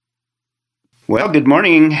Well, good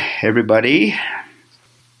morning, everybody.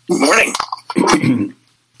 Good morning.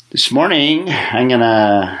 This morning, I'm going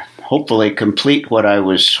to hopefully complete what I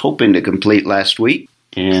was hoping to complete last week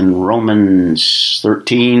in Romans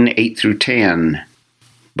 13, 8 through 10.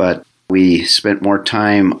 But we spent more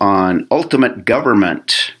time on ultimate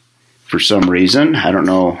government for some reason. I don't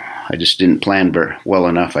know. I just didn't plan well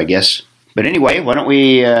enough, I guess. But anyway, why don't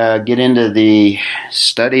we get into the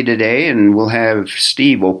study today, and we'll have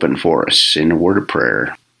Steve open for us in a word of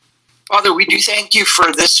prayer. Father, we do thank you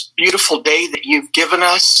for this beautiful day that you've given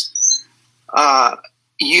us.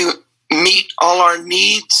 You meet all our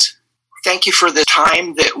needs. Thank you for the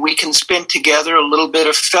time that we can spend together, a little bit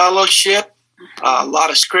of fellowship, a lot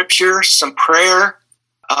of scripture, some prayer,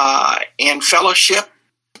 and fellowship.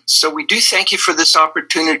 So we do thank you for this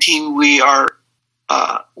opportunity.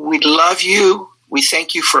 We love you. We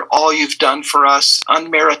thank you for all you've done for us,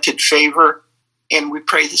 unmerited favor. And we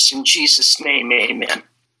pray this in Jesus' name, amen.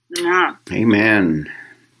 Yeah. Amen.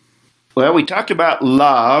 Well, we talked about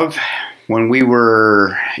love when we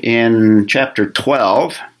were in chapter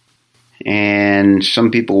 12. And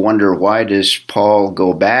some people wonder, why does Paul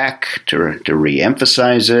go back to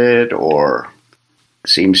re-emphasize it, or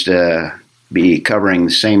seems to be covering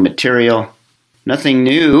the same material? Nothing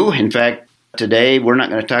new. In fact, today we're not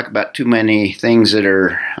going to talk about too many things that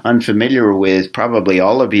are unfamiliar with probably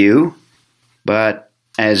all of you. But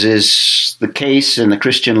as is the case in the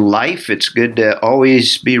Christian life, it's good to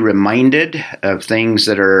always be reminded of things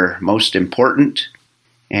that are most important.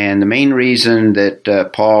 And the main reason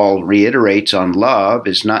that Paul reiterates on love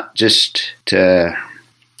is not just to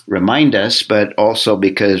remind us, but also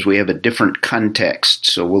because we have a different context.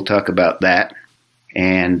 So we'll talk about that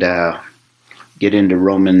and get into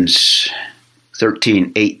Romans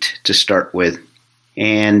 13:8 to start with.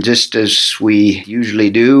 And just as we usually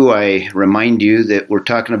do, I remind you that we're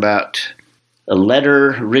talking about a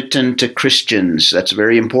letter written to Christians. That's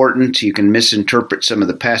very important. You can misinterpret some of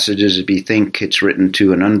the passages if you think it's written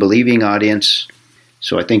to an unbelieving audience.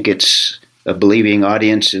 So I think it's a believing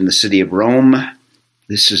audience in the city of Rome.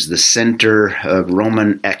 This is the center of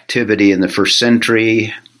Roman activity in the first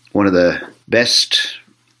century, one of the best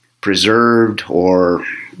preserved or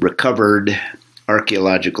recovered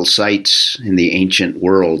archaeological sites in the ancient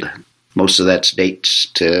world. Most of that dates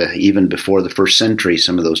to even before the first century,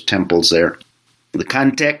 some of those temples there. The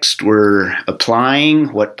context, we're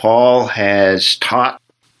applying what Paul has taught,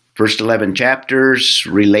 first 11 chapters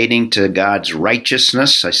relating to God's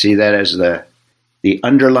righteousness. I see that as the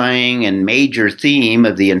underlying and major theme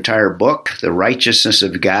of the entire book, the righteousness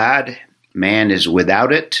of God. Man is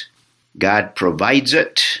without it. God provides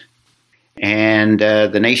it. And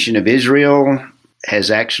the nation of Israel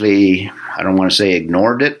has actually, I don't want to say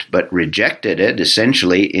ignored it, but rejected it,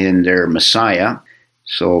 essentially, in their Messiah.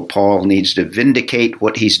 So Paul needs to vindicate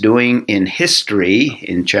what he's doing in history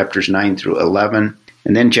in chapters 9 through 11.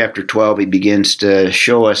 And then chapter 12, he begins to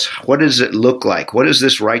show us, what does it look like? What does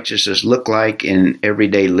this righteousness look like in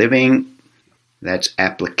everyday living? That's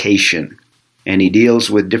application. And he deals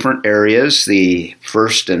with different areas. The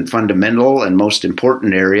first and fundamental and most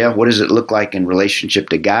important area, what does it look like in relationship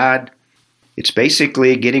to God? It's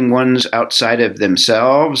basically getting ones outside of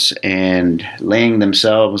themselves and laying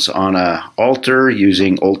themselves on an altar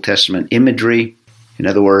using Old Testament imagery. In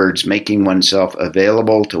other words, making oneself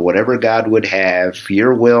available to whatever God would have,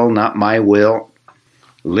 your will, not my will.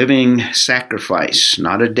 Living sacrifice,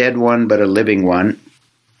 not a dead one, but a living one.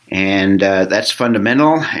 And that's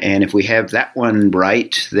fundamental. And if we have that one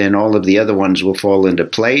right, then all of the other ones will fall into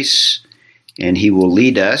place. And he will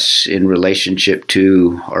lead us in relationship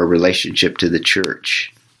to our relationship to the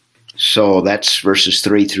church. So that's verses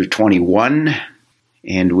 3 through 21.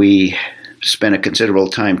 And we spent a considerable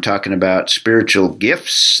time talking about spiritual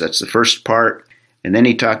gifts. That's the first part. And then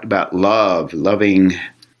he talked about love, loving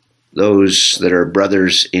those that are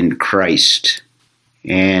brothers in Christ.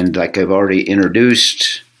 And like I've already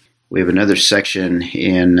introduced, we have another section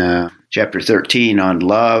in chapter 13 on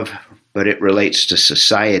love, but it relates to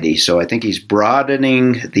society. So I think he's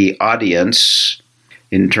broadening the audience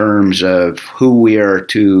in terms of who we are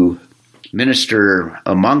to minister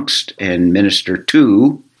amongst and minister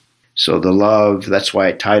to. So the love, that's why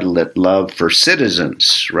I titled it Love for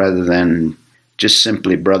Citizens, rather than just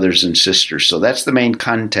simply brothers and sisters. So that's the main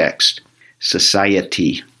context,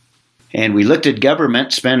 society. And we looked at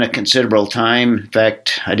government, spent a considerable time. In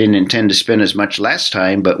fact, I didn't intend to spend as much last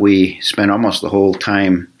time, but we spent almost the whole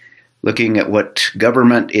time looking at what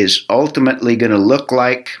government is ultimately going to look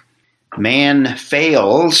like. Man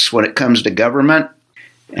fails when it comes to government,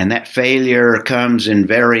 and that failure comes in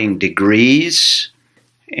varying degrees.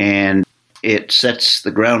 And it sets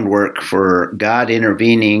the groundwork for God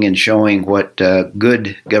intervening and showing what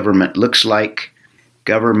good government looks like.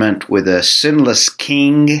 Government with a sinless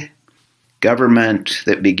king, government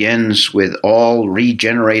that begins with all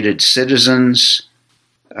regenerated citizens,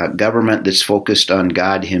 a government that's focused on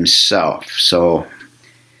God himself. So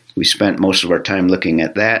we spent most of our time looking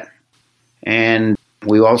at that. And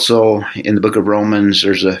we also, in the book of Romans,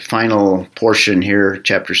 there's a final portion here,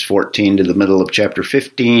 chapters 14 to the middle of chapter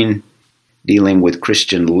 15, dealing with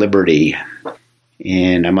Christian liberty.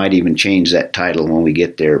 And I might even change that title when we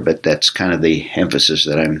get there, but that's kind of the emphasis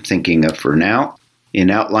that I'm thinking of for now. In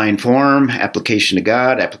outline form, application to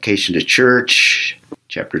God, application to church,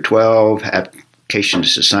 chapter 12, application to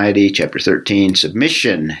society, chapter 13,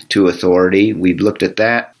 submission to authority. We've looked at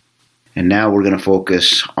that. And now we're going to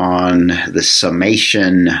focus on the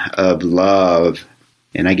summation of love.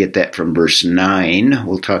 And I get that from verse 9.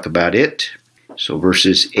 We'll talk about it. So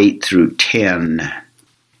verses 8 through 10.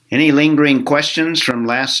 Any lingering questions from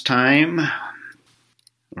last time?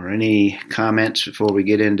 Or any comments before we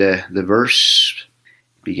get into the verse?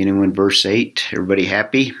 Beginning with verse 8. Everybody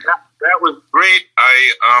happy? That was great.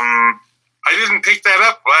 I didn't pick that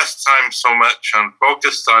up last time so much. I'm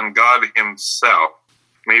focused on God himself.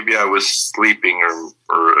 Maybe I was sleeping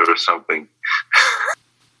or something.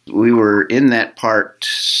 We were in that part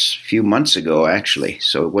a few months ago, actually,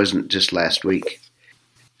 so it wasn't just last week.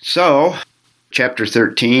 So, chapter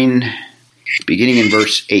 13, beginning in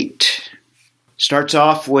verse 8, starts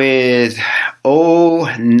off with, "Owe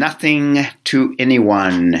nothing to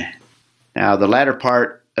anyone." Now, the latter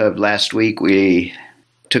part of last week, we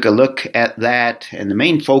took a look at that, and the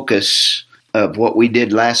main focus of what we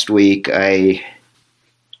did last week, I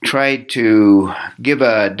tried to give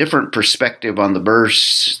a different perspective on the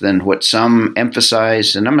verse than what some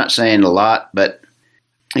emphasize, and I'm not saying a lot, but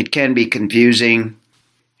it can be confusing.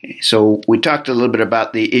 So we talked a little bit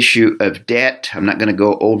about the issue of debt. I'm not going to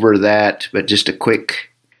go over that, but just a quick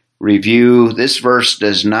review. This verse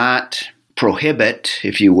does not prohibit,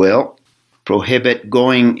 if you will,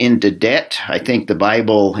 going into debt. I think the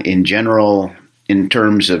Bible in general, in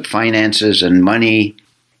terms of finances and money,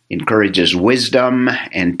 encourages wisdom,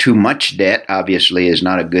 and too much debt obviously is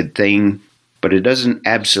not a good thing, but it doesn't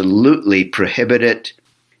absolutely prohibit it.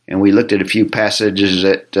 And we looked at a few passages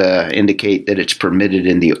that indicate that it's permitted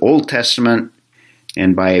in the Old Testament,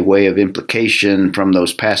 and by way of implication from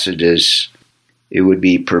those passages, it would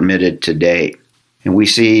be permitted today. And we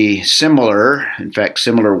see similar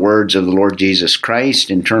words of the Lord Jesus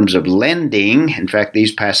Christ in terms of lending. In fact,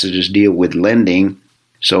 these passages deal with lending.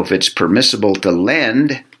 So if it's permissible to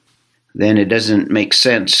lend, then it doesn't make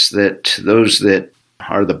sense that those that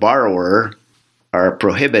are the borrower are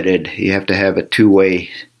prohibited. You have to have a two-way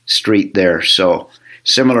street there. So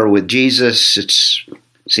similar with Jesus, it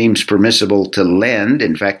seems permissible to lend,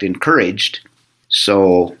 in fact encouraged.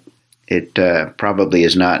 So it probably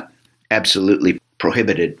is not absolutely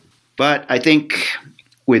prohibited. But I think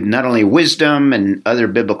with not only wisdom and other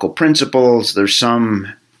biblical principles, there's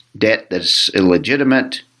some debt that's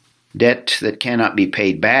illegitimate, debt that cannot be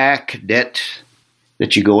paid back, debt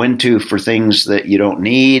that you go into for things that you don't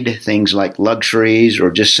need, things like luxuries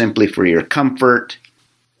or just simply for your comfort.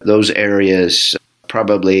 Those areas,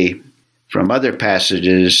 probably from other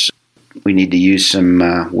passages, we need to use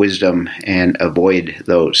some wisdom and avoid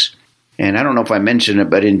those. And I don't know if I mentioned it,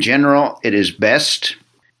 but in general, it is best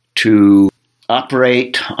to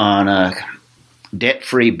operate on a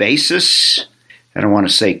debt-free basis. I don't want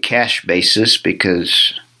to say cash basis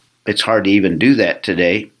because it's hard to even do that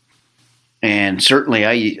today. And certainly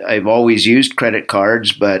I've always used credit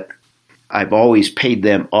cards, but I've always paid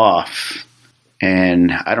them off.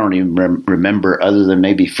 And I don't even remember, other than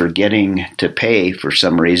maybe forgetting to pay for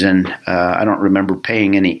some reason, I don't remember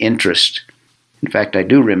paying any interest. In fact, I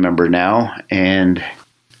do remember now, and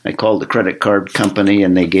I called the credit card company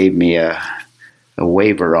and they gave me a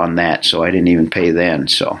waiver on that, so I didn't even pay then.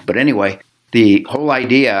 But anyway, the whole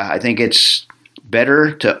idea, I think it's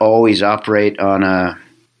better to always operate on a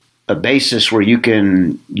basis where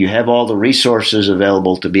you have all the resources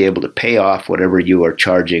available to be able to pay off whatever you are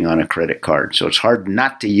charging on a credit card. So it's hard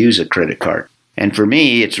not to use a credit card. And for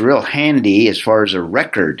me, it's real handy as far as a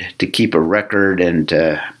record, to keep a record and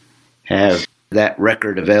to have that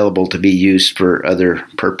record available to be used for other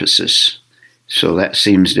purposes. So that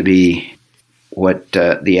seems to be what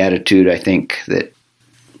the attitude, I think, that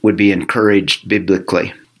would be encouraged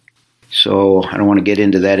biblically. So I don't want to get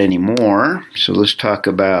into that anymore. So let's talk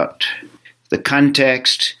about the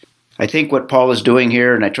context. I think what Paul is doing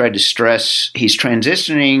here, and I tried to stress, he's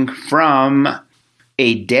transitioning from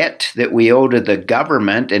a debt that we owe to the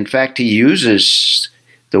government. In fact, he uses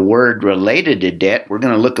the word related to debt. We're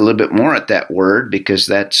going to look a little bit more at that word because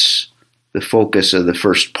that's the focus of the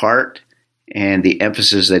first part and the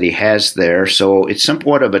emphasis that he has there. So it's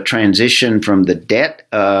somewhat of a transition from the debt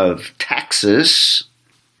of taxes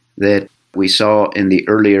that we saw in the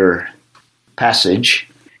earlier passage.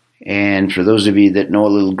 And for those of you that know a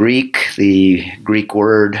little Greek, the Greek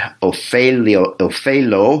word ophelo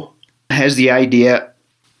has the idea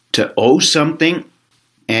to owe something.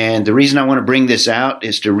 And the reason I want to bring this out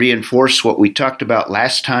is to reinforce what we talked about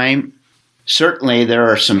last time. Certainly, there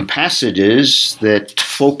are some passages that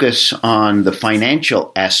focus on the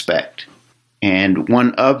financial aspect. And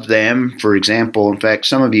one of them, for example, in fact,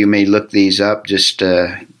 some of you may look these up just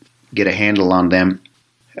to get a handle on them.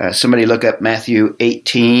 Somebody look up Matthew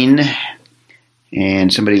 18,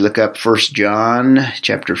 and somebody look up 1 John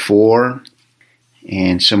chapter 4,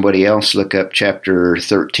 and somebody else look up chapter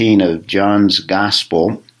 13 of John's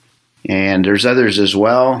Gospel. And there's others as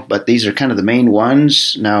well, but these are kind of the main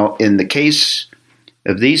ones. Now, in the case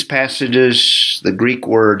of these passages, the Greek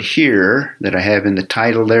word here that I have in the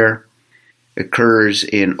title there occurs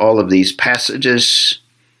in all of these passages.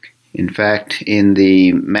 In fact, in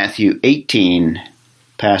the Matthew 18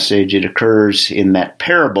 passage, it occurs in that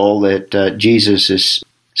parable that Jesus is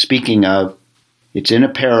speaking of. It's in a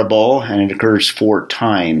parable, and it occurs 4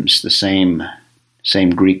 times, the same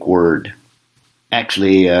Greek word.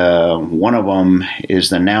 Actually, one of them is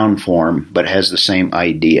the noun form, but has the same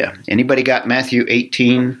idea. Anybody got Matthew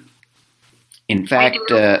 18? In fact,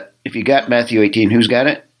 if you got Matthew 18, who's got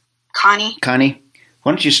it? Connie?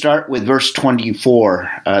 Why don't you start with verse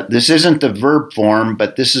 24? This isn't the verb form,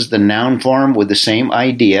 but this is the noun form with the same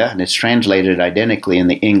idea, and it's translated identically in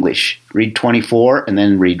the English. Read 24 and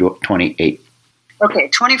then read 28. Okay,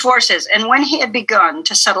 24 says, "And when he had begun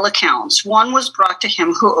to settle accounts, one was brought to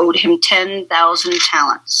him who owed him 10,000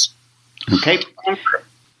 talents. Okay.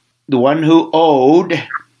 The one who owed,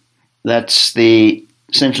 that's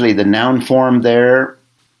essentially the noun form there.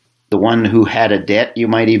 The one who had a debt, you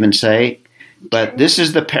might even say. But this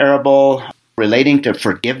is the parable relating to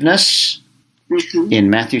forgiveness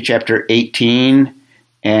in Matthew chapter 18.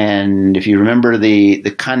 And if you remember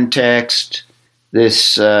the context,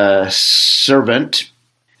 this servant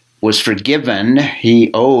was forgiven.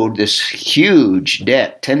 He owed this huge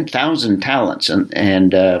debt, 10,000 talents,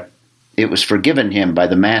 and it was forgiven him by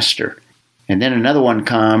the master. And then another one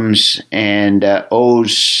comes and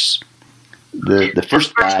owes the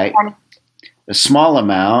first guy a small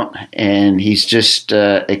amount, and he's just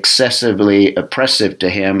excessively oppressive to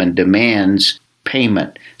him and demands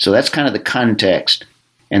payment. So that's kind of the context.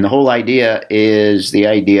 And the whole idea is the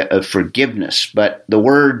idea of forgiveness. But the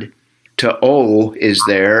word to owe is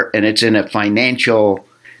there, and it's in a financial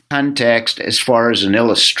context as far as an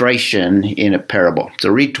illustration in a parable.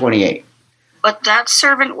 So read 28. "But that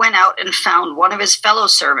servant went out and found one of his fellow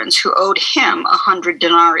servants who owed him 100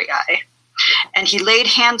 denarii. And he laid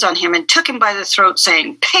hands on him and took him by the throat,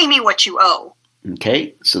 saying, 'Pay me what you owe.'"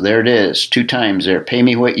 Okay, so there it is, 2 times there. Pay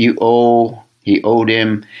me what you owe. He owed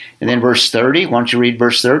him. And then verse 30, why don't you read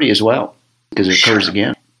verse 30 as well? Because it occurs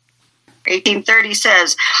again. 18:30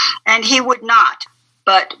 says, "And he would not,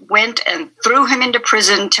 but went and threw him into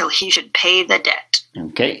prison till he should pay the debt."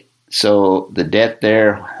 Okay, so the debt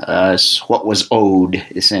there is what was owed,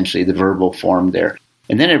 essentially, the verbal form there.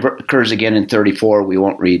 And then it occurs again in 34. We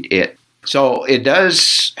won't read it. So it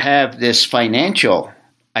does have this financial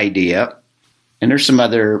idea. And there's some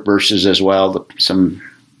other verses as well, some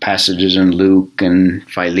passages in Luke and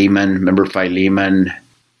Philemon. Remember Philemon?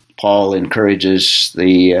 Paul encourages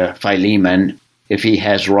the Philemon, if he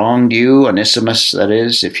has wronged you, Onesimus that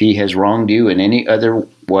is, if he has wronged you in any other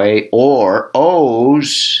way or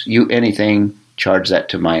owes you anything, charge that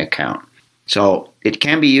to my account. So it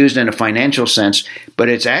can be used in a financial sense, but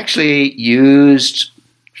it's actually used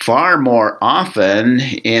far more often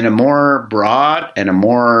in a more broad and a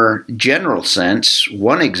more general sense.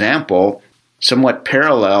 One example, somewhat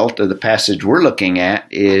parallel to the passage we're looking at,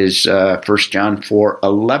 is 1 John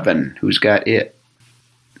 4:11. Who's got it?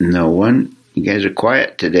 No one. You guys are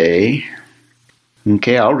quiet today.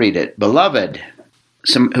 Okay, I'll read it. Beloved.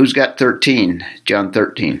 Who's got 13? John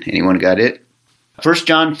 13. Anyone got it? 1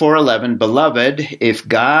 John 4:11. Beloved, if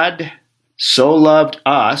God so loved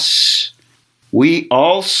us, we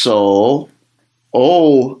also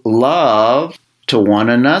owe love to one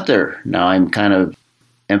another. Now I'm kind of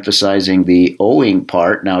emphasizing the owing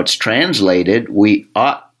part. Now it's translated, we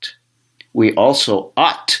also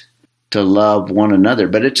ought to love one another.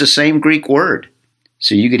 But it's the same Greek word.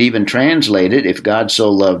 So you could even translate it, if God so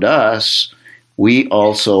loved us, we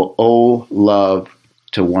also owe love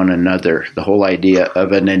to one another. The whole idea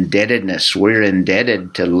of an indebtedness. We're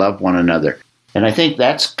indebted to love one another. And I think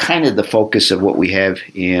that's kind of the focus of what we have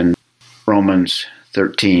in Romans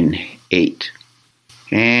 13:8.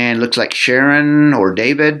 And looks like Sharon or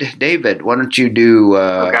David. David, why don't you do...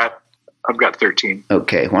 I've got 13.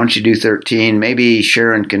 Okay, why don't you do 13? Maybe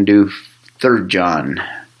Sharon can do 3 John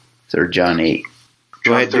 8.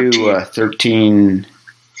 Go ahead, do 13.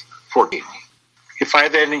 14. If I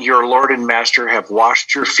then, your Lord and Master, have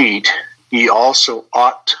washed your feet, ye also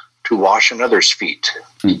ought to wash another's feet.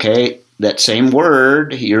 Okay, that same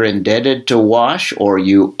word, you're indebted to wash, or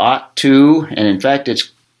you ought to, and in fact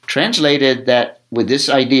it's translated that with this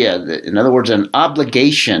idea, that, in other words, an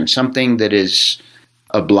obligation, something that is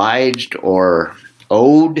obliged or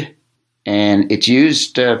owed, and it's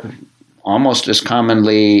used almost as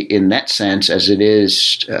commonly in that sense as it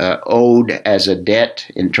is owed as a debt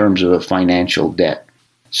in terms of a financial debt.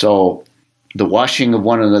 So the washing of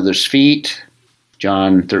one another's feet,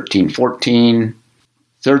 John 13:14,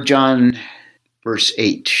 3 John verse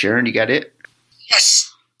 8. Sharon, you got it?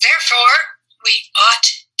 Yes. Therefore, we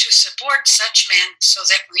ought to support such men so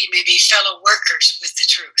that we may be fellow workers with the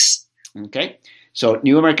truth. Okay. So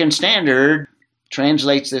New American Standard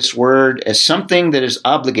translates this word as something that is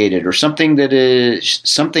obligated, or something that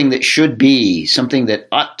should be, something that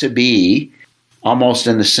ought to be, almost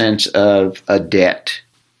in the sense of a debt.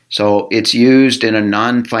 So it's used in a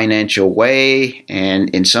non-financial way, and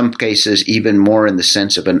in some cases even more in the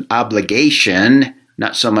sense of an obligation,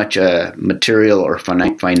 not so much a material or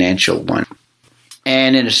financial one.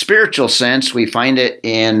 And in a spiritual sense, we find it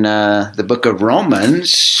in the book of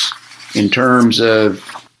Romans in terms of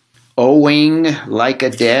owing like a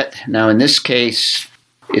debt. Now, in this case,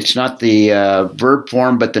 it's not the verb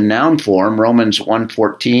form, but the noun form. Romans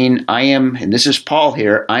 1:14, I am, and this is Paul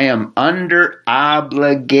here, I am under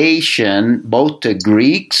obligation both to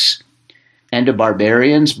Greeks and to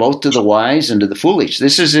barbarians, both to the wise and to the foolish.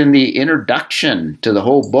 This is in the introduction to the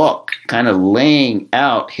whole book, kind of laying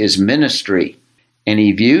out his ministry. And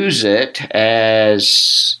he views it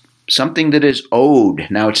as something that is owed.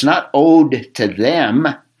 Now, it's not owed to them,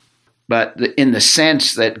 but in the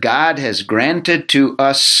sense that God has granted to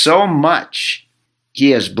us so much,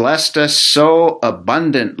 He has blessed us so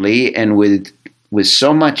abundantly and with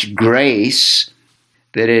so much grace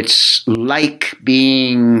that it's like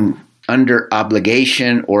being under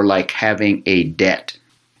obligation or like having a debt.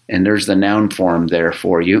 And there's the noun form there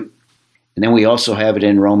for you. And then we also have it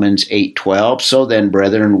in Romans 8:12. So then,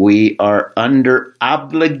 brethren, we are under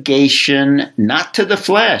obligation not to the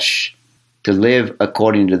flesh, to live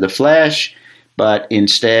according to the flesh, but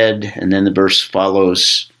instead, and then the verse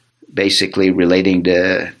follows basically relating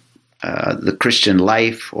to the Christian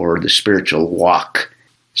life or the spiritual walk.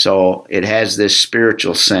 So it has this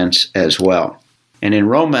spiritual sense as well. And in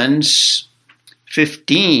Romans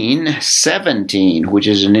 15:17, which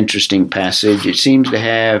is an interesting passage, it seems to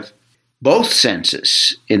have both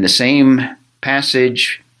senses in the same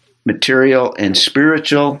passage, material and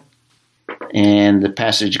spiritual. And the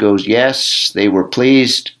passage goes, yes, they were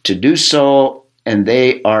pleased to do so, and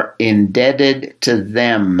they are indebted to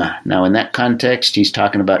them. Now, in that context, he's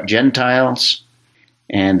talking about Gentiles,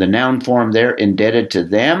 and the noun form there, indebted to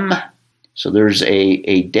them. So there's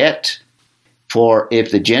a debt. For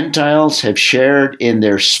if the Gentiles have shared in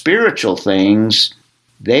their spiritual things,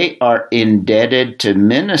 they are indebted to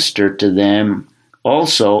minister to them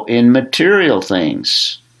also in material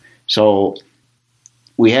things. So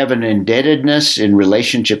we have an indebtedness in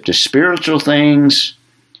relationship to spiritual things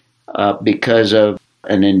because of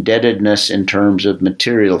an indebtedness in terms of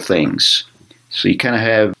material things. So you kind of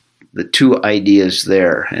have the two ideas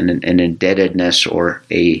there, an indebtedness or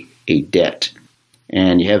a debt.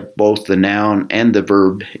 And you have both the noun and the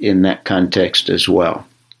verb in that context as well.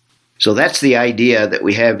 So that's the idea that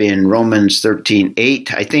we have in Romans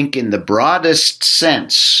 13:8. I think in the broadest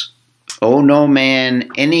sense, owe no man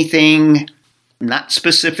anything, not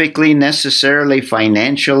specifically necessarily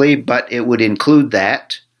financially, but it would include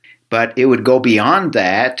that. But it would go beyond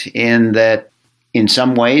that in that in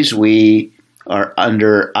some ways we are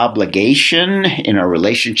under obligation in our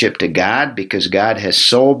relationship to God because God has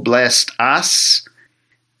so blessed us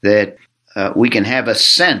that we can have a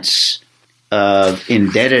sense of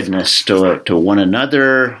indebtedness to one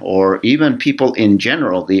another, or even people in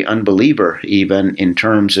general, the unbeliever, even in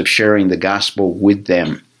terms of sharing the gospel with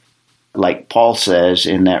them. Like Paul says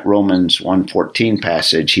in that Romans 1:14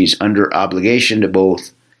 passage, he's under obligation to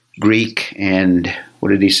both Greek and, what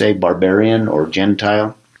did he say, barbarian or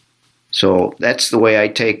Gentile? So that's the way I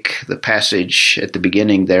take the passage at the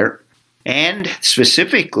beginning there. And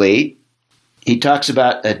specifically, he talks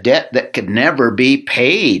about a debt that could never be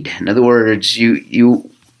paid. In other words, you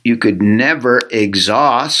could never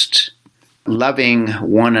exhaust loving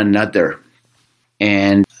one another.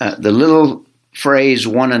 And the little phrase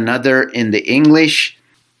one another in the English,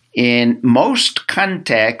 in most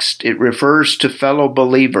contexts, it refers to fellow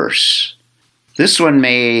believers. This one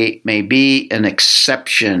may be an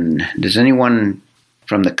exception. Does anyone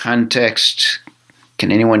from the context,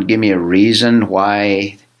 can anyone give me a reason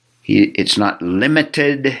why it's not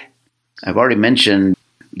limited? I've already mentioned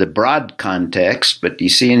the broad context, but do you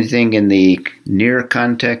see anything in the near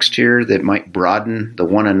context here that might broaden the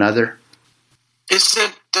one another?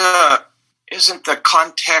 Isn't the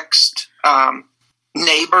context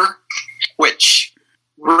neighbor, which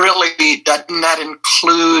really doesn't that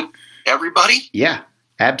include everybody? Yeah,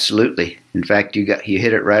 absolutely. In fact, you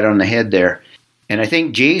hit it right on the head there. And I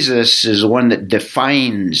think Jesus is the one that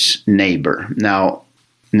defines neighbor. Now,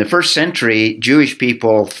 in the first century, Jewish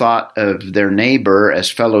people thought of their neighbor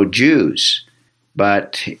as fellow Jews.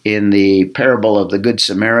 But in the parable of the Good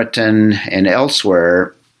Samaritan and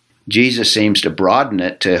elsewhere, Jesus seems to broaden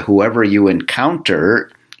it to whoever you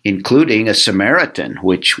encounter, including a Samaritan,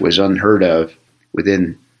 which was unheard of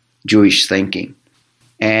within Jewish thinking.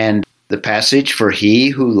 And the passage, for he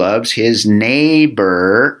who loves his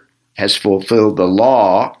neighbor has fulfilled the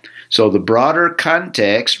law. So the broader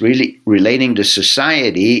context really relating to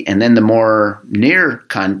society, and then the more near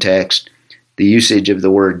context, the usage of the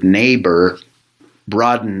word neighbor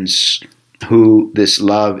broadens who this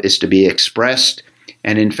love is to be expressed.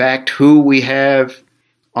 And in fact, who we have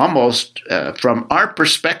almost, from our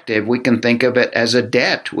perspective, we can think of it as a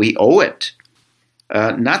debt. We owe it.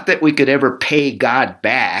 Not that we could ever pay God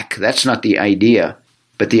back. That's not the idea.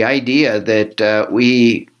 But the idea that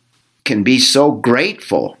we can be so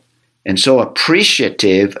grateful and so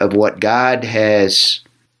appreciative of what God has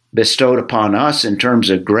bestowed upon us in terms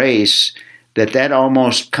of grace that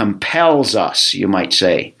almost compels us, you might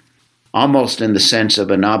say, almost in the sense of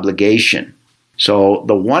an obligation. So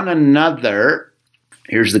the one another,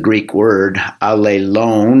 here's the Greek word,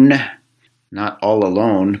 allelon, not all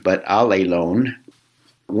alone, but allelon,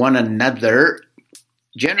 one another,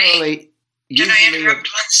 generally... Can I interrupt 1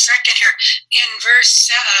 second here? In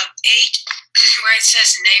verse 8, where it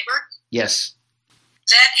says neighbor, yes,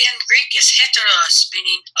 that in Greek is heteros,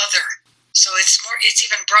 meaning other. So it's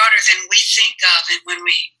even broader than we think of it when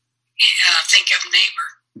we think of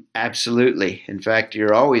neighbor. Absolutely. In fact,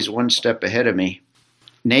 you're always one step ahead of me.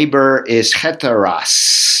 Neighbor is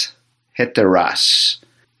heteros. Heteros.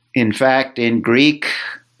 In fact, in Greek,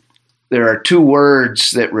 there are two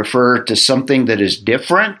words that refer to something that is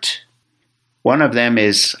different. One of them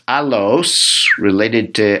is allos,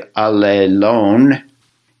 related to allelon,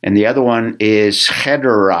 and the other one is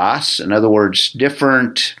heteros, in other words,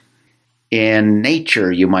 different in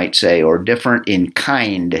nature, you might say, or different in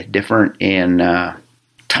kind, different in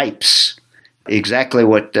types. Exactly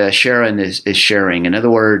what Sharon is sharing. In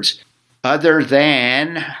other words, other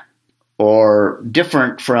than or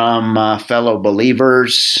different from fellow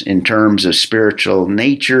believers in terms of spiritual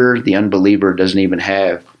nature. The unbeliever doesn't even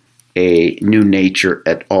have a new nature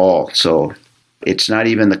at all. So it's not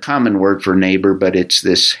even the common word for neighbor, but it's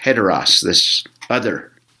this heteros, this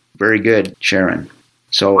other. Very good, Sharon.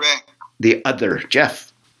 So the other,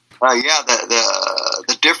 Jeff.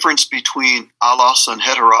 The difference between allos and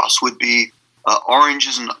heteros would be orange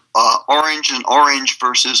and orange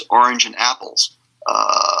versus orange and apples.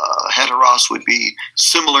 Heteros would be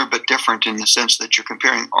similar but different in the sense that you're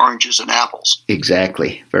comparing oranges and apples.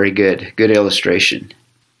 Exactly. Very good. Good illustration.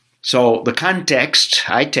 So the context,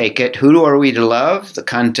 I take it, who are we to love? The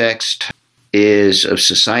context is of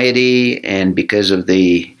society, and because of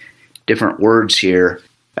the different words here,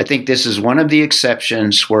 I think this is one of the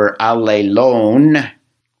exceptions where allelon,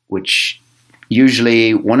 which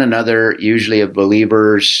usually one another, usually of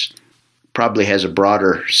believers, probably has a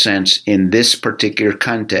broader sense in this particular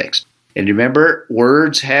context. And remember,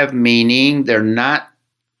 words have meaning. They're not,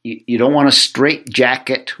 you don't want to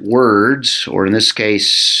straitjacket words, or in this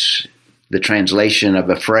case, the translation of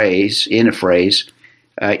a phrase, in a phrase.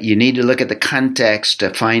 You need to look at the context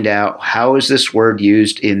to find out how is this word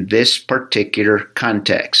used in this particular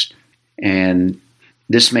context. And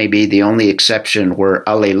this may be the only exception where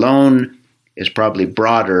allelon is probably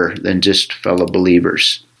broader than just fellow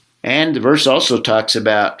believers. And the verse also talks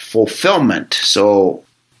about fulfillment. So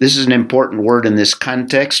this is an important word in this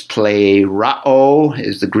context. Plerao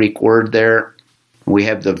is the Greek word there. We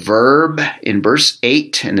have the verb in verse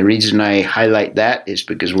 8, and the reason I highlight that is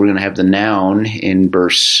because we're going to have the noun in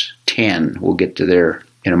verse 10. We'll get to there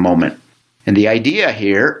in a moment. And the idea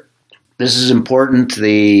here, this is important,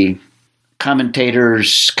 the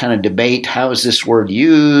commentators kind of debate, how is this word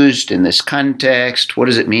used in this context? What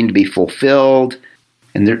does it mean to be fulfilled?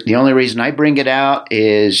 And the only reason I bring it out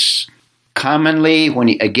is commonly when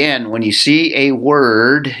you see a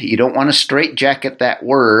word, you don't want to straitjacket that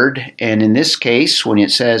word. And in this case, when it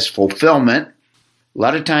says fulfillment, a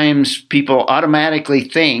lot of times people automatically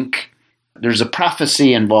think there's a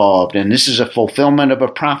prophecy involved, and this is a fulfillment of a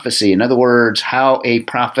prophecy. In other words, how a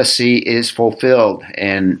prophecy is fulfilled.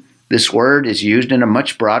 And this word is used in a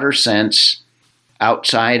much broader sense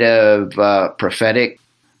outside of prophetic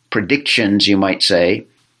predictions, you might say.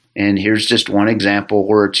 And here's just one example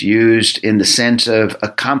where it's used in the sense of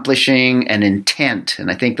accomplishing an intent. And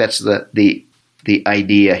I think that's the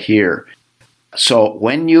idea here. So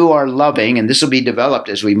when you are loving, and this will be developed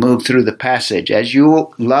as we move through the passage, as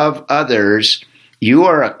you love others, you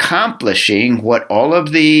are accomplishing what all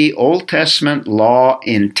of the Old Testament law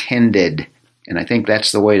intended. And I think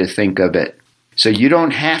that's the way to think of it. So you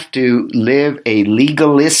don't have to live a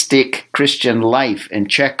legalistic Christian life and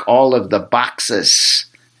check all of the boxes.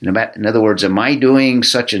 In other words, am I doing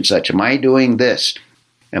such and such? Am I doing this?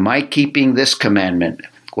 Am I keeping this commandment?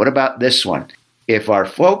 What about this one? If our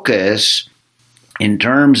focus in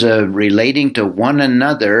terms of relating to one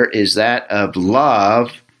another is that of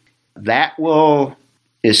love, that will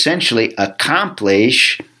essentially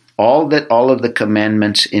accomplish all that all of the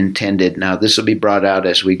commandments intended. Now, this will be brought out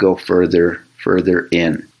as we go further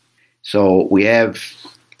in. So we have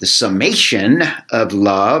the summation of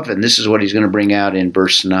love, and this is what he's going to bring out in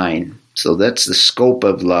verse 9. So that's the scope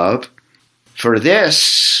of love. For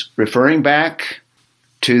this, referring back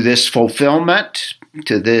to this fulfillment,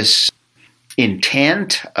 to this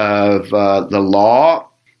intent of the law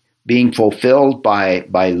being fulfilled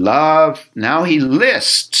by love, now he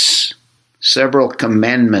lists several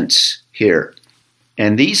commandments here.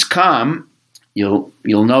 And these come, you'll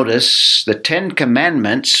notice, the 10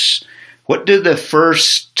 commandments. What do the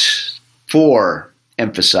first 4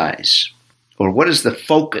 emphasize? Or what is the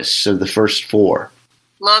focus of the first 4?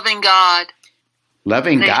 Loving God.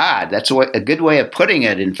 Loving God. That's a good way of putting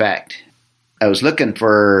it, in fact. I was looking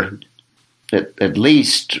for at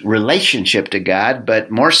least relationship to God,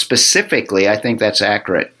 but more specifically, I think that's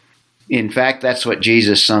accurate. In fact, that's what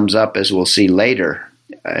Jesus sums up, as we'll see later.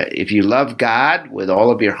 If you love God with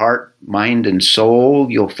all of your heart, mind, and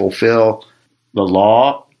soul, you'll fulfill the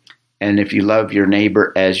law. And if you love your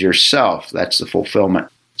neighbor as yourself, that's the fulfillment.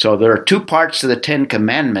 So there are 2 parts to the 10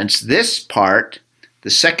 commandments. This part, the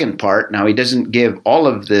second part, now he doesn't give all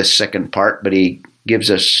of this second part, but he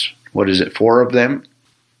gives us, 4 of them?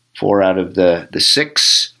 4 out of the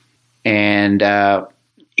 6. And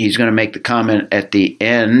he's going to make the comment at the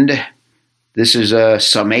end. This is a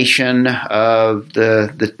summation of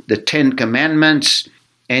the 10 commandments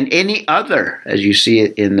and any other, as you see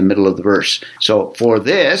it in the middle of the verse. So for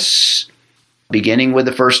this, beginning with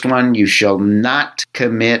the first one, you shall not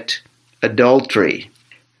commit adultery.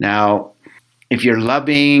 Now, if you're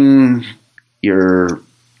loving your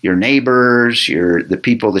neighbors, the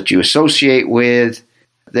people that you associate with,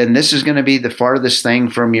 then this is going to be the farthest thing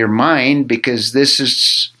from your mind, because this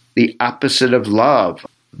is the opposite of love,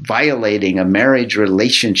 violating a marriage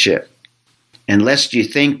relationship. And lest you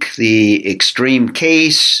think the extreme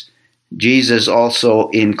case, Jesus also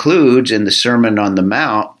includes in the Sermon on the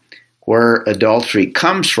Mount where adultery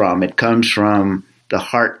comes from. It comes from the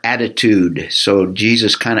heart attitude. So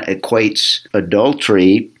Jesus kind of equates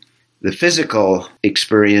adultery, the physical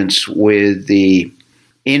experience, with the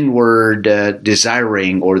inward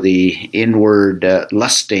desiring, or the inward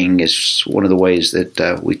lusting is one of the ways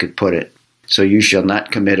that we could put it. So you shall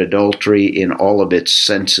not commit adultery in all of its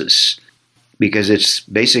senses, because it's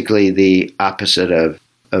basically the opposite of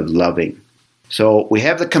loving. So we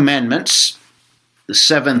have the commandments. The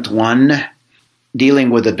 7th one,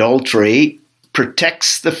 dealing with adultery,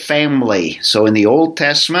 protects the family. So in the Old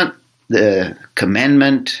Testament, the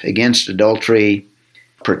commandment against adultery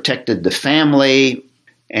protected the family,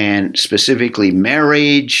 and specifically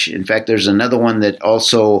marriage. In fact, there's another one that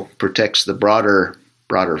also protects the broader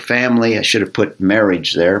family. I should have put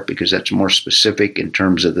marriage there because that's more specific in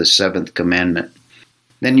terms of the 7th commandment.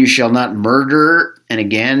 Then you shall not murder. And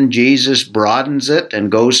again, Jesus broadens it and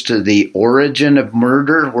goes to the origin of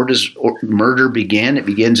murder. Where does murder begin? It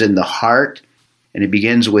begins in the heart, and it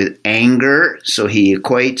begins with anger. So he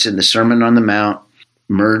equates in the Sermon on the Mount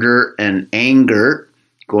murder and anger,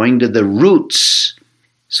 going to the roots.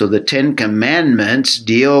 So the 10 commandments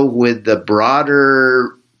deal with the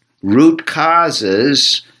broader root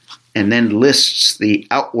causes, and then lists the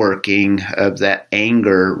outworking of that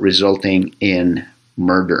anger resulting in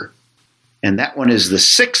murder. And that one is the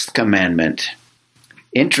 6th commandment.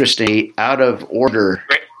 interesting, out of order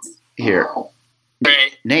here.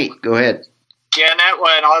 Right. Nate, go ahead. Yeah, and that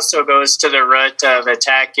one also goes to the root of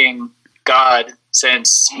attacking God,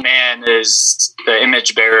 since man is the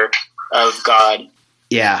image bearer of God.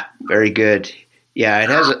 Yeah, very good. Yeah, it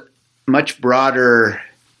has a much broader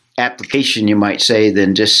application, you might say,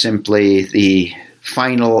 than just simply the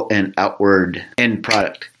final and outward end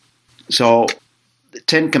product. So the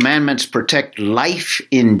Ten Commandments protect life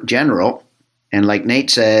in general, and like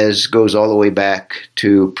Nate says, goes all the way back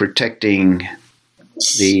to protecting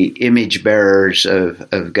the image bearers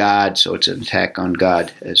of God, so it's an attack on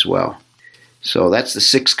God as well. So that's the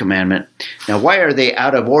sixth commandment. Now, why are they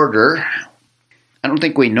out of order? I don't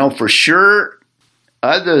think we know for sure,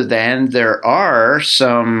 other than there are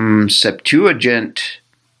some Septuagint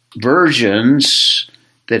versions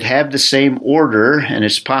that have the same order, and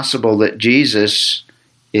it's possible that Jesus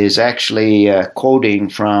is actually quoting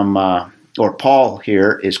from, or Paul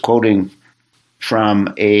here is quoting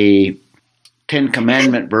from a Ten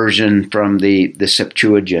Commandment version from the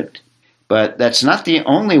Septuagint. But that's not the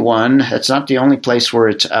only one. That's not the only place where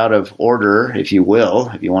it's out of order, if you will,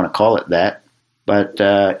 if you want to call it that.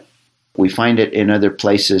 But we find it in other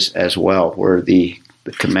places as well, where the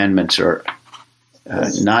commandments are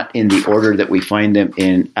not in the order that we find them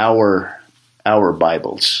in our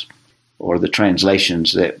Bibles or the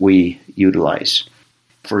translations that we utilize.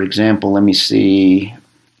 For example, let me see.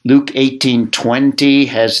 Luke 18:20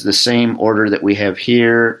 has the same order that we have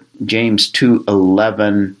here. James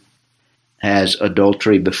 2:11 has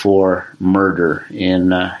adultery before murder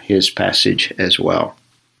in his passage as well.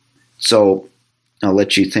 So I'll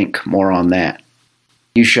let you think more on that.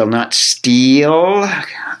 You shall not steal.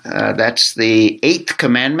 That's the eighth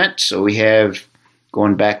commandment. So we have,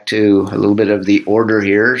 going back to a little bit of the order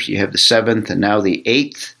here, you have the seventh and now the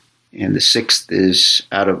eighth. And the sixth is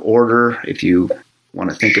out of order, if you want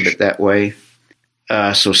to think of it that way.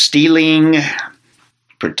 So stealing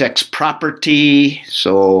protects property.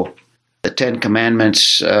 So the Ten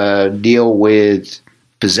Commandments deal with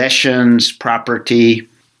possessions, property,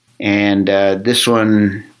 and this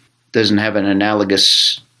one doesn't have an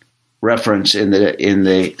analogous reference in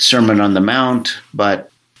the Sermon on the Mount, but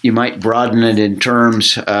you might broaden it in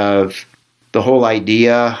terms of the whole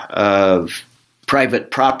idea of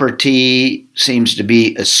private property seems to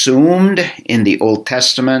be assumed in the Old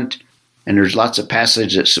Testament, and there's lots of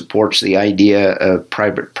passage that supports the idea of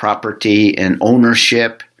private property and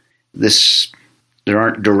ownership. There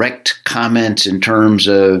aren't direct comments in terms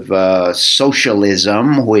of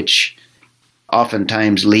socialism, which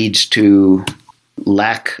oftentimes leads to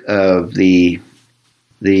lack of the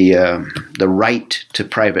right to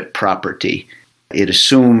private property. It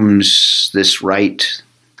assumes this right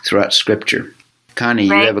throughout Scripture. Connie,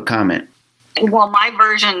 you have a comment. Well, my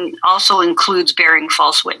version also includes bearing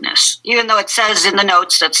false witness. Even though it says in the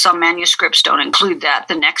notes that some manuscripts don't include that,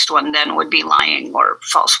 the next one then would be lying or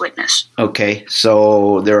false witness. Okay,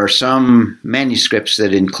 so there are some manuscripts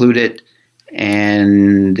that include it,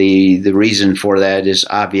 and the reason for that is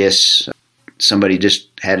obvious. Somebody just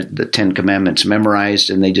had the Ten Commandments memorized,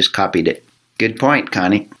 and they just copied it. Good point,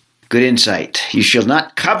 Connie. Good insight. You shall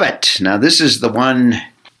not covet. Now, this is the one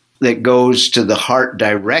that goes to the heart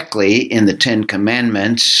directly in the Ten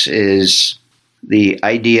Commandments, is the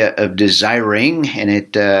idea of desiring, and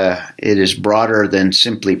it is broader than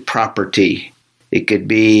simply property. It could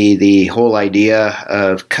be the whole idea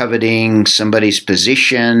of coveting somebody's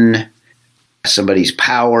position, somebody's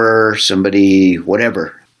power, somebody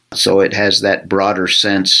whatever. So it has that broader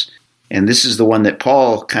sense. And this is the one that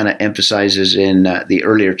Paul kind of emphasizes in the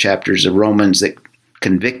earlier chapters of Romans, that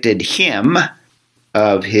convicted him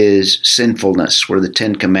of his sinfulness, where the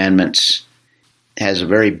Ten Commandments has a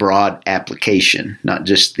very broad application, not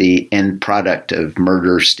just the end product of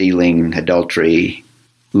murder, stealing, adultery,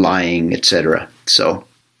 lying, etc. So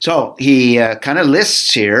he kind of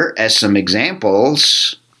lists here as some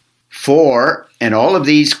examples for, and all of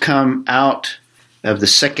these come out of the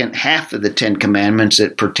second half of the Ten Commandments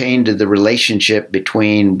that pertain to the relationship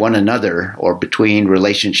between one another, or between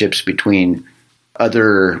relationships between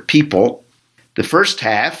other people. The first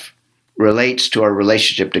half relates to our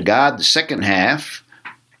relationship to God. The second half,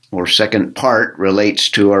 or second part, relates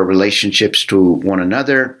to our relationships to one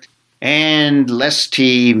another. And lest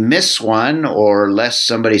he miss one, or lest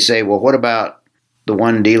somebody say, well, what about the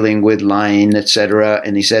one dealing with lying, etc.?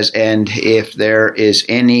 And he says, and if there is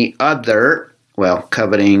any other, well,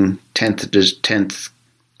 coveting, 10th,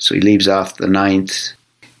 so he leaves off the 9th.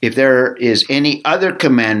 if there is any other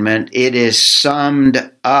commandment, it is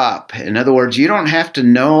summed up. In other words, you don't have to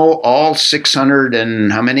know all 600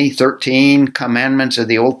 and how many? 13 commandments of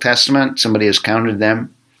the Old Testament. Somebody has counted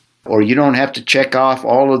them. Or you don't have to check off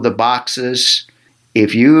all of the boxes.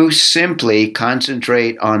 If you simply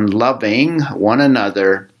concentrate on loving one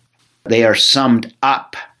another, they are summed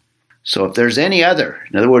up. So if there's any other,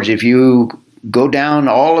 in other words, if you go down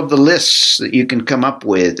all of the lists that you can come up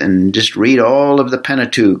with and just read all of the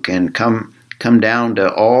Pentateuch and come down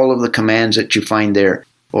to all of the commands that you find there,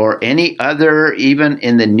 or any other, even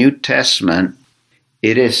in the New Testament,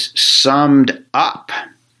 it is summed up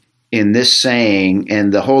in this saying,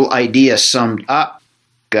 and the whole idea summed up.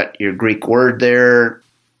 Got your Greek word there.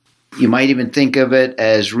 You might even think of it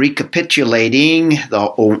as recapitulating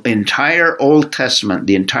the entire Old Testament,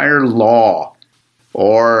 the entire law,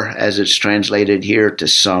 or as it's translated here, to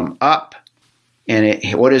sum up. And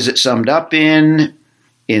what is it summed up in?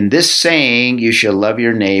 In this saying, you shall love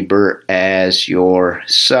your neighbor as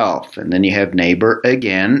yourself. And then you have neighbor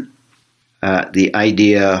again, the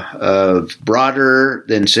idea of broader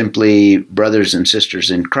than simply brothers and sisters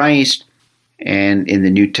in Christ, and in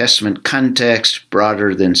the New Testament context,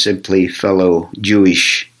 broader than simply fellow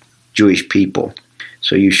Jewish people.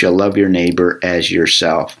 So you shall love your neighbor as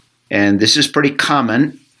yourself. And this is pretty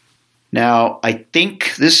common. Now, I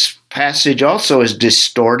think this passage also is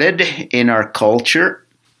distorted in our culture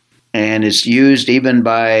and is used even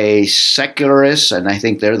by secularists, and I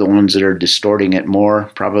think they're the ones that are distorting it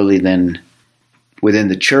more probably than within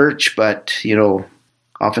the church. But,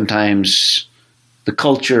 oftentimes the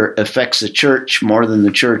culture affects the church more than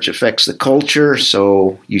the church affects the culture.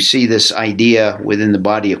 So you see this idea within the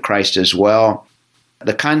body of Christ as well.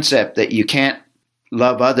 The concept that you can't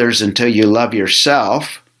love others until you love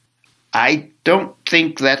yourself, I don't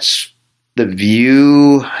think that's the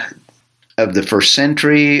view of the first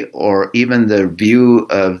century or even the view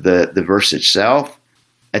of the verse itself.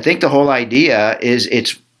 I think the whole idea is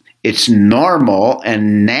it's normal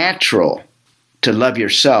and natural to love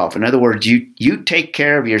yourself. In other words, you take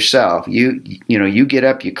care of yourself. You get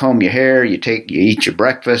up, you comb your hair, you eat your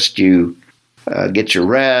breakfast, you get your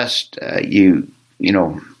rest, you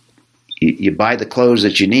buy the clothes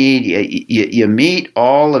that you need. You meet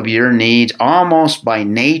all of your needs almost by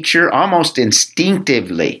nature, almost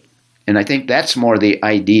instinctively. And I think that's more the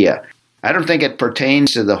idea. I don't think it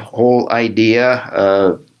pertains to the whole idea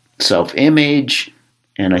of self-image,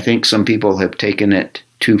 and I think some people have taken it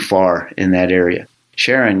too far in that area.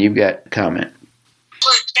 Sharon, you've got a comment.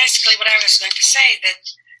 Well, basically what I was going to say,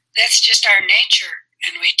 that's just our nature,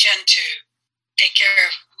 and we tend to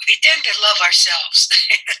we tend to love ourselves.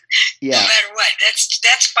 Yeah. No matter what.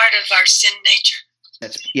 That's part of our sin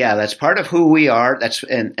nature. That's part of who we are.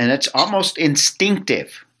 And it's almost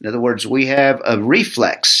instinctive. In other words, we have a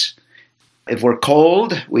reflex. If we're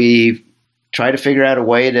cold, we try to figure out a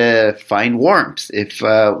way to find warmth. If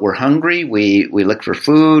we're hungry, we look for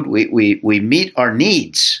food. We meet our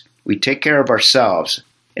needs. We take care of ourselves.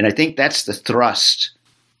 And I think that's the thrust.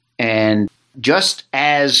 And just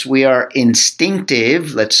as we are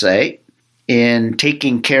instinctive, let's say, in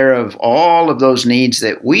taking care of all of those needs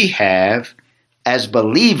that we have as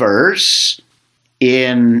believers,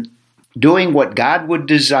 in doing what God would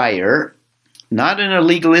desire, not in a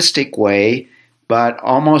legalistic way, but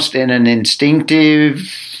almost in an instinctive,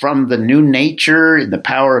 from the new nature, in the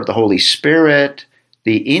power of the Holy Spirit,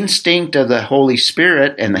 the instinct of the Holy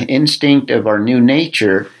Spirit and the instinct of our new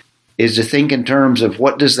nature is to think in terms of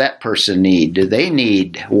what does that person need? Do they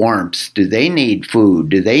need warmth? Do they need food?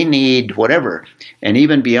 Do they need whatever? And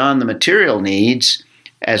even beyond the material needs,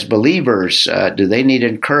 as believers, do they need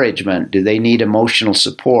encouragement? Do they need emotional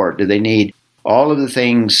support? Do they need all of the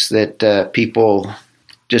things that people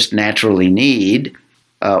just naturally need?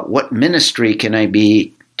 What ministry can I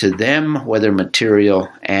be to them, whether material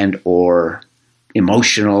and or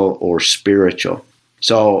emotional or spiritual?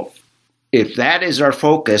 So if that is our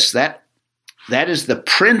focus, that is the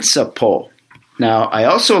principle. Now, I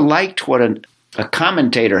also liked what a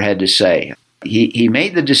commentator had to say. He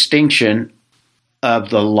made the distinction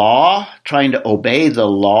of the law, trying to obey the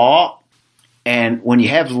law. And when you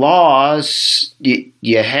have laws,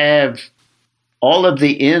 you have all of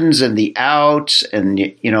the ins and the outs and,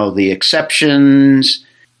 the exceptions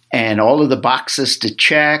and all of the boxes to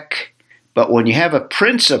check. But when you have a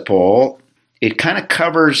principle, it kind of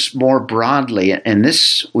covers more broadly. And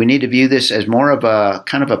this, we need to view this as more of a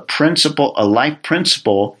kind of a principle, a life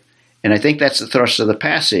principle. And I think that's the thrust of the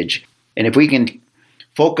passage. And if we can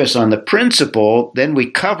focus on the principle, then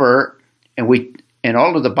we cover and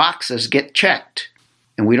all of the boxes get checked.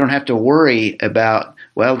 And we don't have to worry about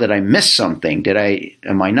well, did I miss something?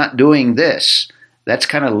 Am I not doing this? That's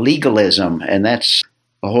kind of legalism, and that's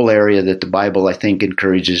a whole area that the Bible, I think,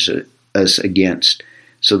 encourages us against.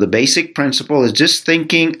 So the basic principle is just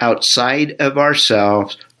thinking outside of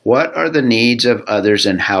ourselves. What are the needs of others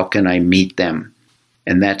and how can I meet them?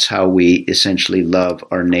 And that's how we essentially love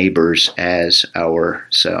our neighbors as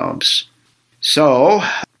ourselves. So,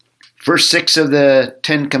 first 6 of the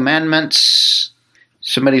 10 Commandments.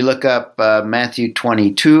 Somebody look up Matthew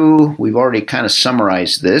 22. We've already kind of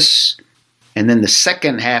summarized this. And then the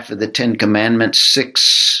second half of the 10 Commandments,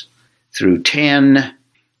 6 through 10,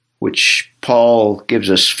 which Paul gives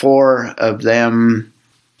us 4 of them.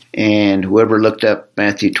 And whoever looked up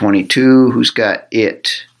Matthew 22, who's got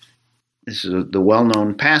it? This is the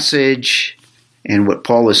well-known passage. And what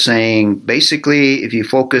Paul is saying, basically, if you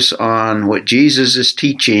focus on what Jesus is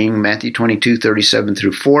teaching, Matthew 22, 37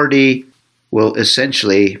 through 40, will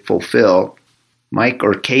essentially fulfill. Mike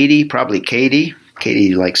or Katie, probably Katie.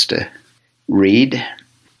 Katie likes to read.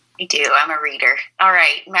 I do. I'm a reader. All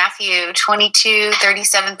right. Matthew 22,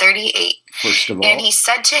 37, 38. First of all. And he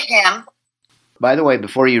said to him. By the way,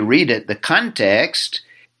 before you read it, the context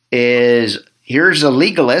is here's a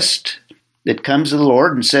legalist that comes to the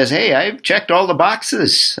Lord and says, hey, I've checked all the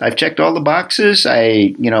boxes. What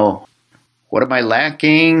am I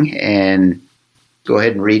lacking? And go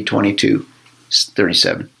ahead and read 22,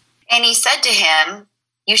 37. And he said to him,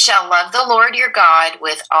 you shall love the Lord your God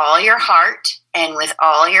with all your heart and with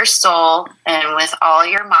all your soul and with all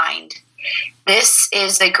your mind. This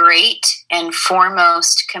is the great and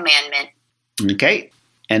foremost commandment. Okay.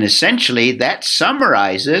 And essentially that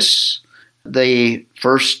summarizes the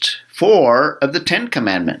first 4 of the 10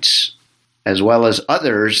 Commandments, as well as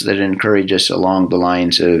others that encourage us along the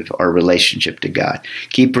lines of our relationship to God.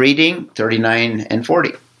 Keep reading, 39 and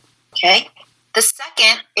 40. Okay. The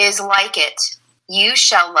second is like it. You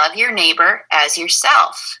shall love your neighbor as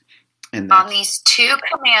yourself. And on these 2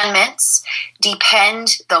 commandments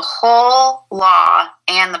depend the whole law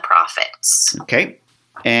and the prophets. Okay.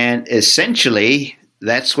 And essentially,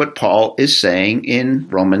 that's what Paul is saying in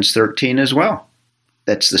Romans 13 as well.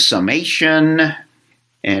 That's the summation,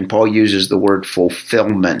 and Paul uses the word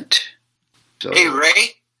fulfillment. So, hey,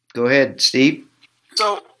 Ray. Go ahead, Steve.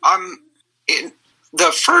 So, in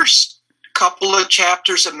the first couple of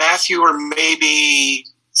chapters of Matthew, or maybe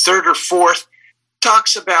 3rd or 4th,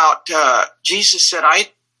 talks about Jesus said, I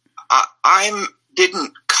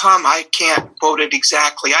didn't come, I can't quote it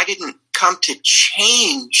exactly, I didn't come to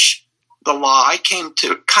change the law. I came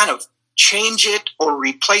to kind of change it or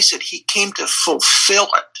replace it. He came to fulfill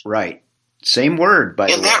it. Right. Same word, by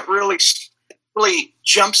the way. And that really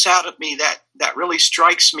jumps out at me. That really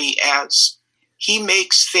strikes me as he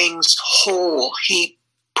makes things whole. He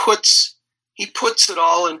puts it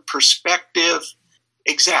all in perspective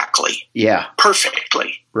exactly. Yeah.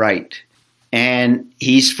 Perfectly. Right. And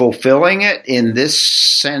he's fulfilling it in this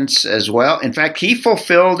sense as well. In fact, he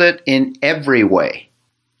fulfilled it in every way.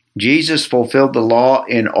 Jesus fulfilled the law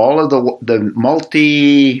in all of the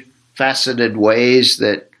multifaceted ways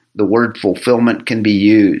that the word fulfillment can be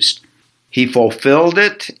used. He fulfilled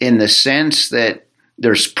it in the sense that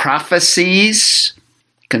there's prophecies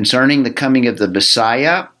concerning the coming of the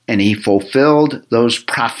Messiah, and he fulfilled those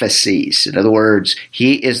prophecies. In other words,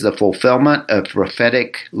 he is the fulfillment of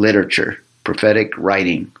prophetic literature, prophetic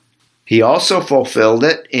writing. He also fulfilled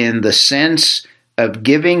it in the sense of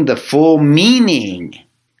giving the full meaning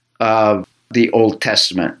of the Old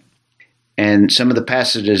Testament. And some of the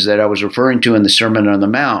passages that I was referring to in the Sermon on the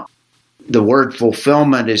Mount, the word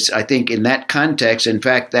fulfillment is, I think, in that context. In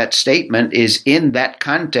fact, that statement is in that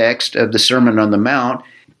context of the Sermon on the Mount.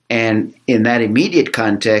 And in that immediate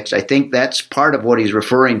context, I think that's part of what he's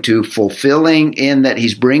referring to, fulfilling, in that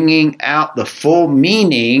he's bringing out the full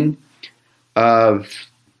meaning of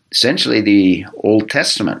essentially the Old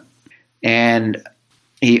Testament. And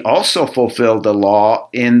he also fulfilled the law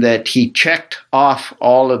in that he checked off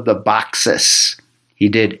all of the boxes. He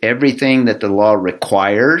did everything that the law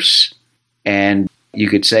requires, and you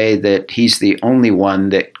could say that he's the only one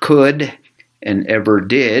that could and ever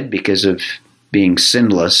did, because of being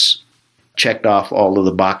sinless, checked off all of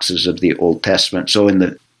the boxes of the Old Testament. So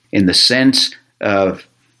in the sense of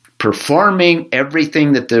performing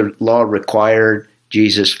everything that the law required,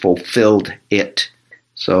 Jesus fulfilled it.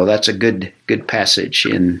 So that's a good passage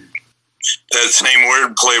in that same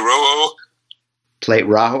word, pleroo.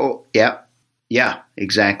 Pleroo, yeah,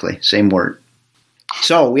 exactly, same word.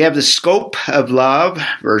 So we have the scope of love,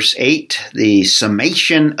 verse 8, the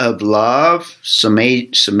summation of love,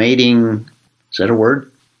 summating, is that a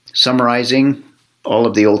word? Summarizing all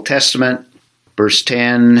of the Old Testament. Verse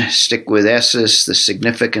 10, stick with Esses, the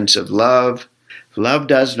significance of love. Love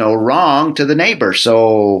does no wrong to the neighbor.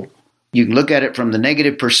 So you can look at it from the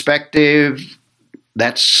negative perspective.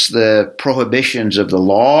 That's the prohibitions of the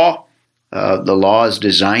law. The law is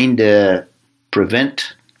designed to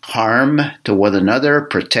prevent harm to one another,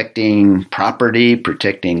 protecting property,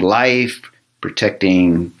 protecting life,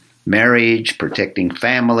 protecting marriage, protecting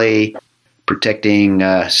family, protecting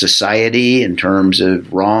society in terms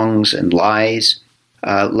of wrongs and lies.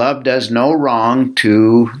 Love does no wrong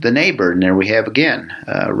to the neighbor. And there we have again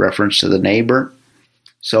a reference to the neighbor.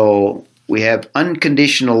 So we have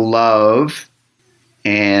unconditional love.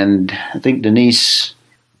 And I think Denise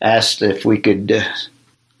asked if we could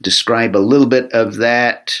describe a little bit of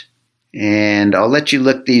that. And I'll let you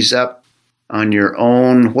look these up on your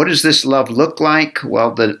own. What does this love look like?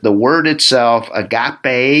 Well, the word itself,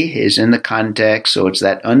 agape, is in the context. So it's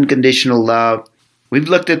that unconditional love. We've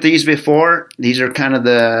looked at these before. These are kind of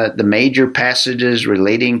the major passages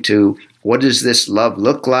relating to what does this love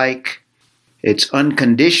look like. It's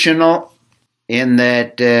unconditional in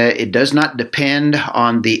that it does not depend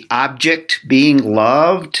on the object being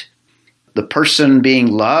loved. The person being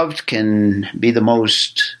loved can be the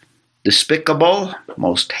most despicable,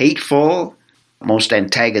 most hateful, most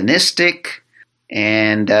antagonistic.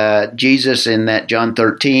 And Jesus in that John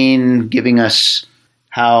 13 giving us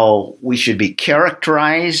how we should be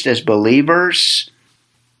characterized as believers.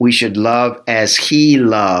 We should love as he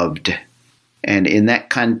loved. And in that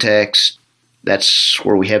context, that's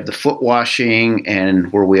where we have the foot washing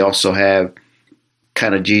and where we also have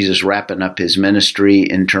kind of Jesus wrapping up his ministry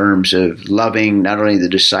in terms of loving not only the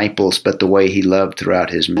disciples, but the way he loved throughout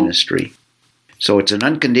his ministry. So it's an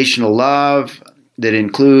unconditional love that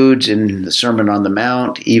includes in the Sermon on the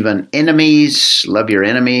Mount, even enemies. Love your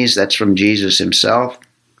enemies. That's from Jesus himself.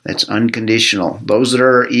 That's unconditional. Those that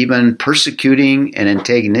are even persecuting and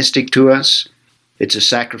antagonistic to us. It's a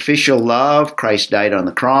sacrificial love. Christ died on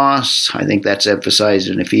the cross. I think that's emphasized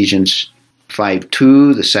in Ephesians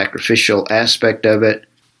 5:2, the sacrificial aspect of it.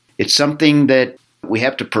 It's something that we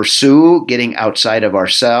have to pursue, getting outside of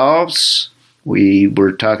ourselves. We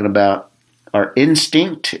were talking about our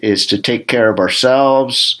instinct is to take care of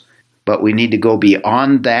ourselves, but we need to go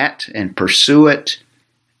beyond that and pursue it.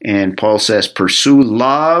 And Paul says, pursue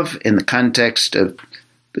love in the context of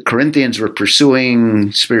the Corinthians were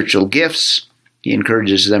pursuing spiritual gifts. He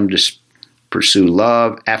encourages them to pursue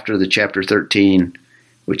love after the chapter 13,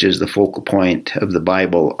 which is the focal point of the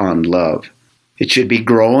Bible on love. It should be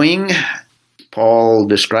growing. Paul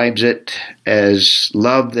describes it as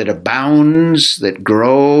love that abounds, that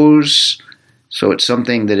grows. So it's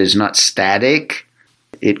something that is not static.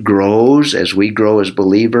 It grows as we grow as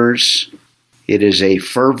believers. It is a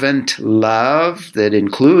fervent love that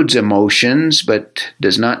includes emotions, but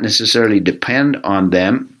does not necessarily depend on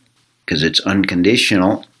them because it's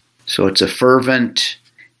unconditional. So it's a fervent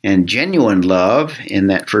and genuine love in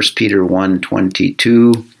that 1 Peter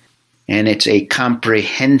 1:22. And it's a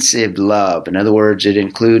comprehensive love. In other words, it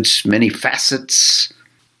includes many facets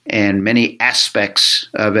and many aspects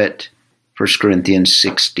of it. 1 Corinthians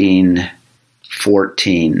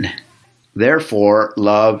 16:14. Therefore,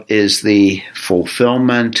 love is the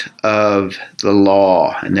fulfillment of the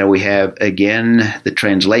law. And there we have, again, the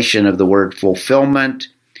translation of the word fulfillment.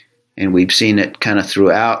 And we've seen it kind of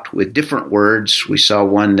throughout with different words. We saw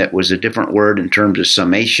one that was a different word in terms of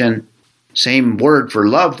summation. Same word for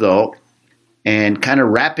love, though. And kind of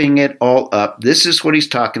wrapping it all up. This is what he's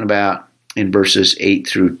talking about in verses 8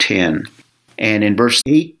 through 10. And in verse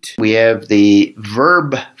 8, we have the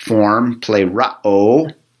verb form,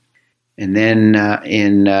 plerao. And then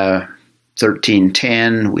in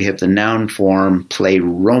 13:10, we have the noun form,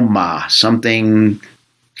 pleroma, something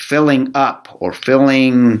filling up or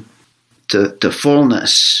filling to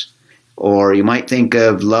fullness. Or you might think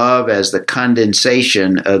of love as the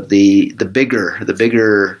condensation of the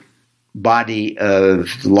bigger body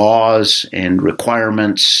of laws and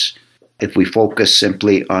requirements. If we focus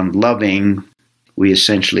simply on loving, we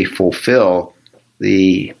essentially fulfill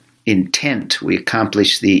the intent. We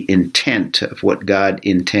accomplish the intent of what God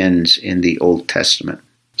intends in the Old Testament.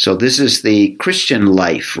 So this is the Christian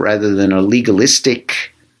life rather than a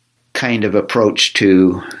legalistic kind of approach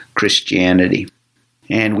to Christianity.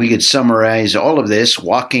 And we could summarize all of this,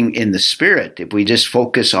 walking in the Spirit. If we just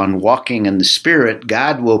focus on walking in the Spirit,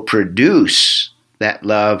 God will produce that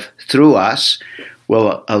love through us,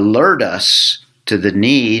 will alert us to the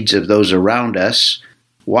needs of those around us.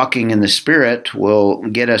 Walking in the Spirit will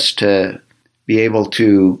get us to be able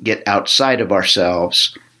to get outside of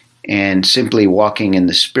ourselves, and simply walking in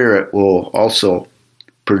the Spirit will also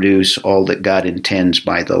produce all that God intends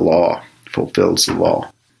by the law fulfills the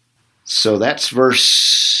law. So that's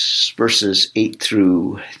verses 8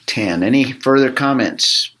 through 10. Any further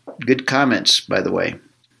comments? Good comments, by the way.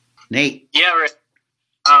 Nate? Yeah,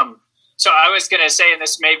 so I was going to say, and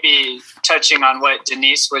this may be touching on what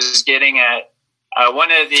Denise was getting at,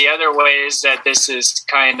 one of the other ways that this is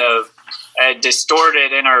kind of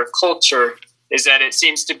distorted in our culture is that it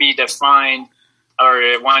seems to be defined, or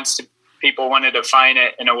people want to define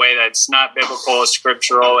it in a way that's not biblical or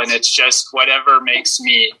scriptural, and it's just whatever makes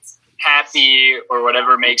me happy or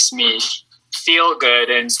whatever makes me feel good.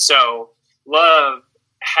 And so love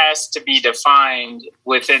has to be defined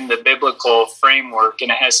within the biblical framework,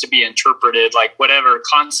 and it has to be interpreted like whatever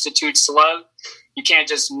constitutes love. You can't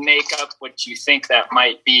just make up what you think that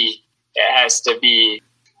might be. It has to be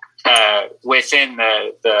within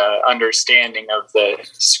the understanding of the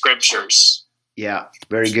scriptures. Yeah,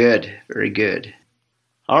 very good. Very good.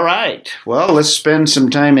 All right. Well, let's spend some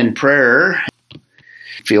time in prayer.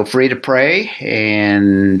 Feel free to pray,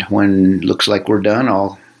 and when it looks like we're done,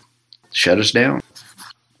 I'll shut us down.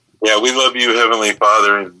 Yeah, we love you, Heavenly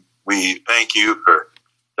Father, and we thank you for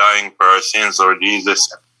dying for our sins, Lord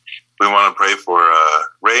Jesus. We want to pray for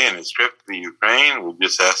Ray and his trip to the Ukraine. We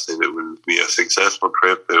just ask that it would be a successful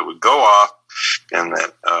trip, that it would go off, and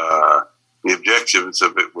that the objectives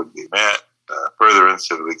of it would be met,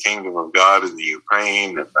 furtherance of the kingdom of God in the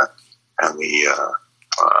Ukraine, and the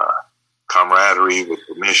camaraderie with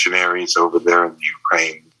the missionaries over there in the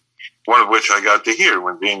Ukraine. One of which I got to hear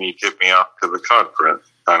when Jamie tipped me off to the conference.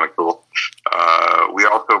 Kind of cool. We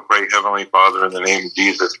also pray, Heavenly Father, in the name of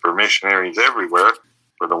Jesus, for missionaries everywhere.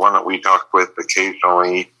 For the one that we talk with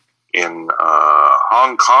occasionally in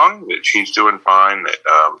Hong Kong, that she's doing fine.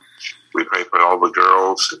 That we pray for all the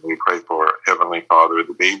girls, and we pray for, Heavenly Father,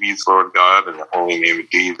 the babies, Lord God, in the holy name of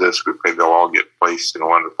Jesus. We pray they'll all get placed in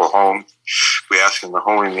wonderful homes. We ask in the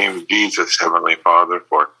holy name of Jesus, Heavenly Father,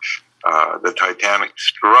 for the titanic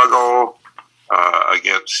struggle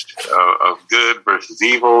against of good versus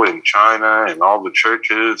evil in China, and all the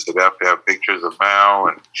churches that have to have pictures of Mao.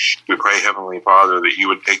 And we pray, Heavenly Father, that you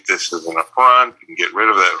would take this as an affront and get rid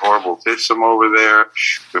of that horrible system over there.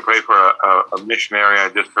 We pray for a missionary I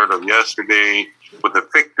just heard of yesterday with a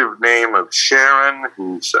fictive name of Sharon,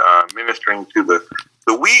 who's ministering to the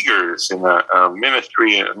Uyghurs in a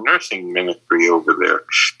ministry, a nursing ministry over there.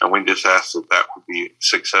 And we just ask that would be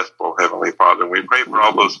successful, Heavenly Father. And we pray for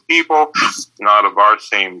all those people not of our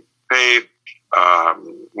same faith.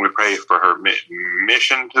 We pray for her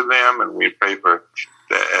mission to them, and we pray for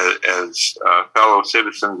as fellow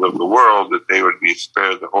citizens of the world, that they would be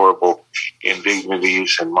spared the horrible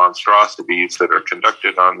indignities and monstrosities that are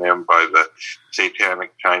conducted on them by the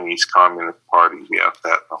satanic Chinese Communist Party. We ask that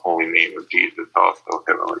in the holy name of Jesus also,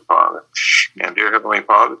 Heavenly Father. And dear Heavenly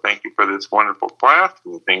Father, thank you for this wonderful class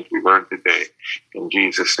and the things we learned today. In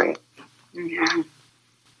Jesus' name. Amen.